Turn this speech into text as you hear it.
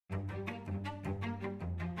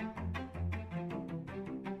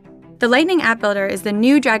The Lightning App Builder is the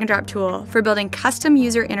new drag-and-drop tool for building custom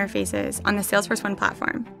user interfaces on the Salesforce One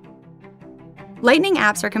platform. Lightning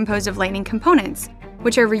apps are composed of Lightning components,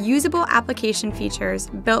 which are reusable application features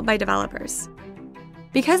built by developers.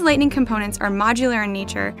 Because Lightning components are modular in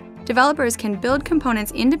nature, developers can build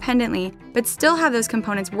components independently but still have those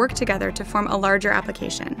components work together to form a larger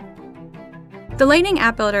application. The Lightning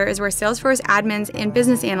App Builder is where Salesforce admins and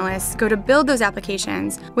business analysts go to build those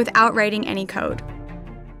applications without writing any code.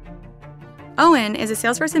 Owen is a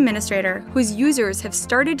Salesforce administrator whose users have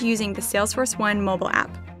started using the Salesforce One mobile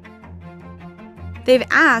app. They've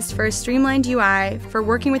asked for a streamlined UI for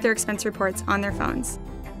working with their expense reports on their phones.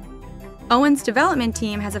 Owen's development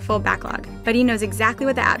team has a full backlog, but he knows exactly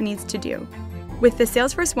what the app needs to do. With the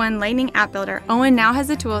Salesforce One Lightning App Builder, Owen now has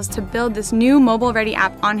the tools to build this new mobile-ready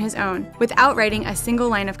app on his own without writing a single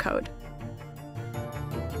line of code.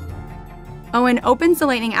 Owen opens the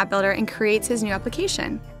Lightning App Builder and creates his new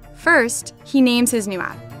application. First, he names his new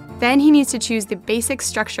app. Then he needs to choose the basic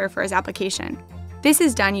structure for his application. This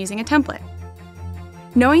is done using a template.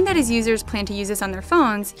 Knowing that his users plan to use this on their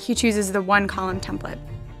phones, he chooses the one-column template.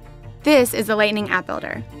 This is the Lightning App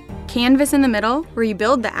Builder. Canvas in the middle, where you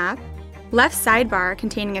build the app, left sidebar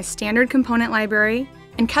containing a standard component library,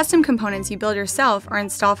 and custom components you build yourself or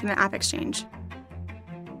install from the App Exchange.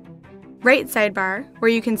 Right sidebar,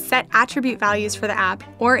 where you can set attribute values for the app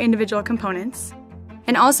or individual components,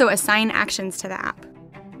 and also assign actions to the app.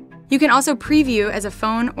 You can also preview as a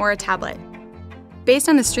phone or a tablet. Based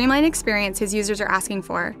on the streamlined experience his users are asking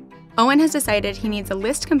for, Owen has decided he needs a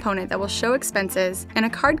list component that will show expenses and a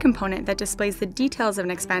card component that displays the details of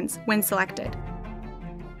an expense when selected.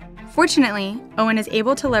 Fortunately, Owen is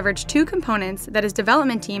able to leverage two components that his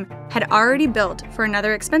development team had already built for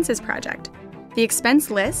another expenses project, the expense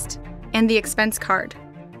list and the expense card.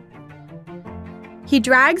 He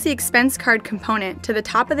drags the expense card component to the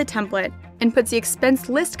top of the template and puts the expense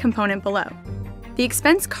list component below. The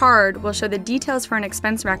expense card will show the details for an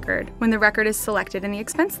expense record when the record is selected in the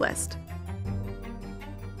expense list.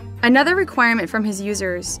 Another requirement from his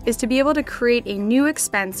users is to be able to create a new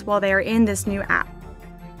expense while they are in this new app.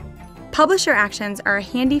 Publisher actions are a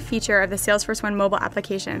handy feature of the Salesforce One mobile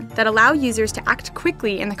application that allow users to act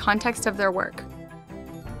quickly in the context of their work.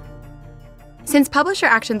 Since publisher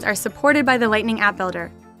actions are supported by the Lightning App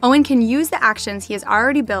Builder, Owen can use the actions he has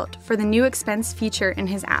already built for the new expense feature in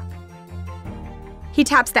his app. He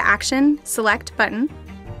taps the Action Select button,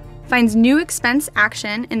 finds New Expense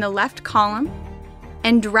Action in the left column,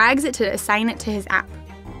 and drags it to assign it to his app.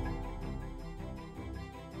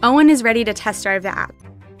 Owen is ready to test drive the app.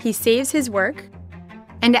 He saves his work,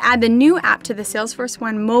 and to add the new app to the Salesforce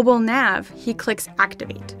One mobile nav, he clicks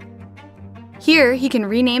Activate. Here, he can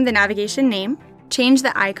rename the navigation name, change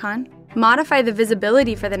the icon, modify the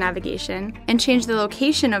visibility for the navigation, and change the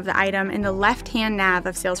location of the item in the left-hand nav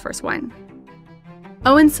of Salesforce One.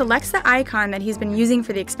 Owen selects the icon that he's been using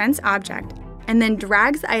for the expense object, and then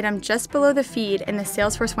drags the item just below the feed in the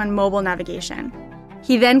Salesforce One mobile navigation.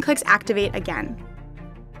 He then clicks Activate again.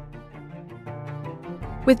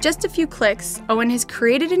 With just a few clicks, Owen has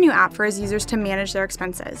created a new app for his users to manage their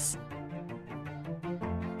expenses.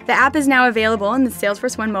 The app is now available in the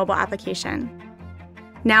Salesforce One mobile application.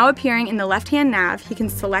 Now appearing in the left-hand nav, he can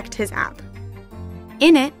select his app.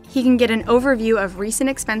 In it, he can get an overview of recent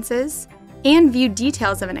expenses and view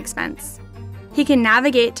details of an expense. He can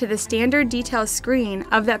navigate to the standard details screen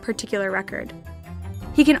of that particular record.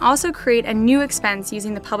 He can also create a new expense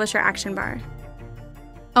using the Publisher action bar.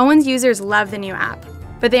 Owen's users love the new app,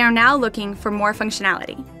 but they are now looking for more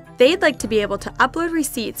functionality. They'd like to be able to upload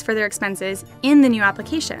receipts for their expenses in the new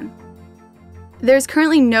application. There's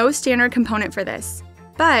currently no standard component for this,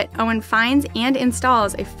 but Owen finds and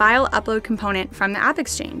installs a file upload component from the App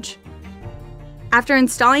Exchange. After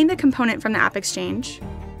installing the component from the App Exchange,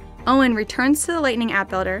 Owen returns to the Lightning App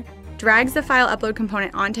Builder, drags the file upload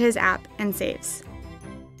component onto his app, and saves.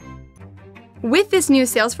 With this new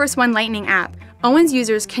Salesforce One Lightning app, Owen's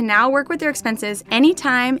users can now work with their expenses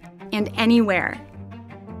anytime and anywhere.